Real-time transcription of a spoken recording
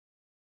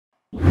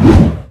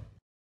Hey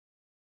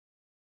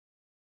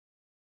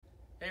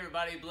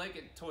everybody, Blake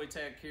at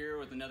ToyTec here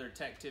with another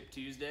Tech Tip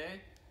Tuesday.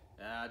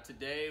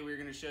 Today we're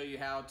going to show you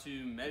how to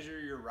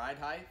measure your ride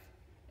height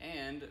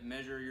and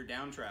measure your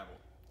down travel.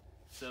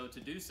 So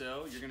to do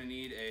so, you're going to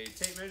need a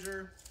tape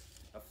measure,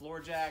 a floor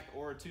jack,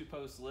 or a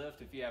 2-post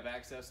lift if you have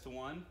access to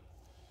one.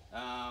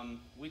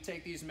 We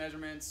take these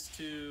measurements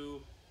to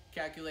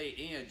calculate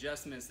any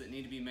adjustments that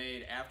need to be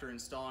made after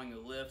installing the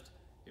lift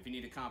if you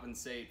need to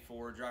compensate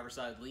for driver's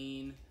side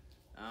lean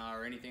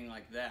or anything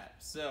like that.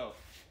 So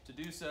to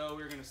do so,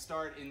 we're going to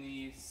start in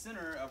the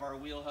center of our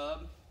wheel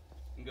hub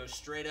and go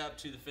straight up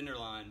to the fender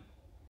line.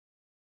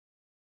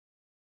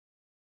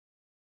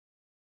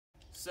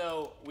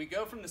 So we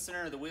go from the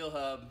center of the wheel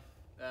hub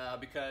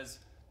because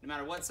no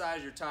matter what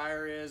size your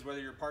tire is, whether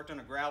you're parked on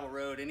a gravel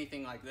road,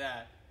 anything like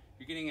that,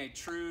 you're getting a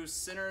true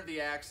center of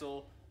the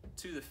axle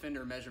to the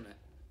fender measurement,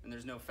 and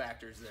there's no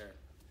factors there.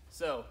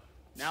 So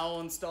now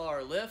we'll install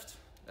our lift,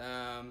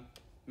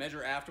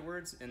 measure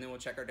afterwards, and then we'll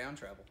check our down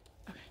travel.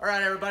 All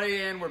right, everybody,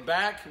 and we're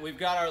back. We've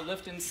got our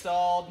lift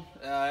installed.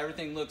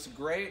 Everything looks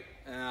great.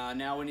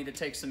 Now we need to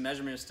take some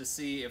measurements to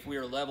see if we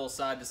are level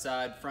side to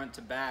side, front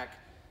to back,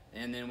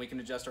 and then we can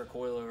adjust our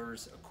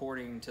coilovers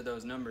according to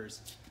those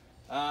numbers.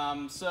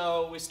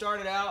 So we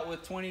started out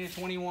with 20 to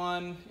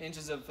 21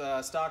 inches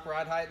of stock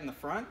ride height in the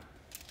front.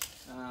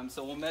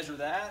 So we'll measure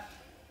that.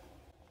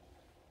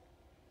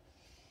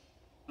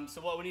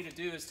 So what we need to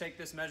do is take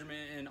this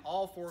measurement in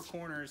all 4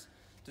 corners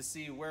to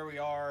see where we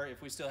are,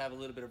 if we still have a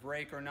little bit of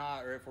rake or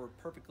not, or if we're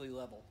perfectly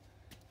level.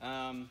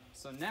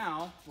 So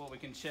now what we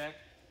can check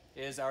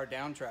is our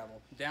down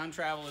travel. Down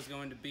travel is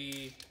going to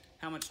be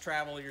how much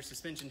travel your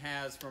suspension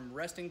has from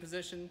resting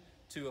position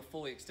to a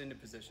fully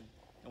extended position.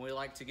 And we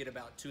like to get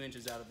about 2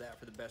 inches out of that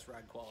for the best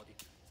ride quality.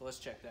 So let's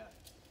check that.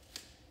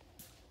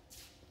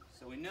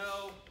 So we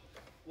know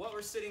what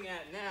we're sitting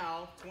at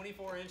now,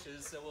 24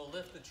 inches, so we'll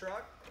lift the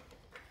truck.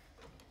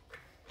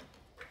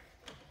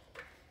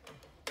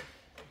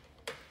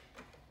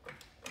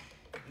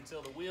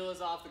 Until the wheel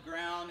is off the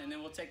ground, and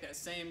then we'll take that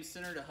same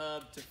center to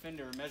hub to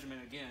fender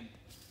measurement again.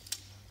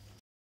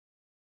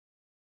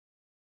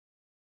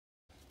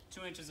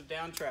 2 inches of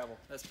down travel,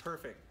 that's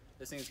perfect.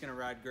 This thing's gonna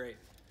ride great.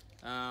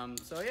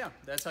 So yeah,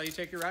 that's how you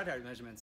take your ride height measurements.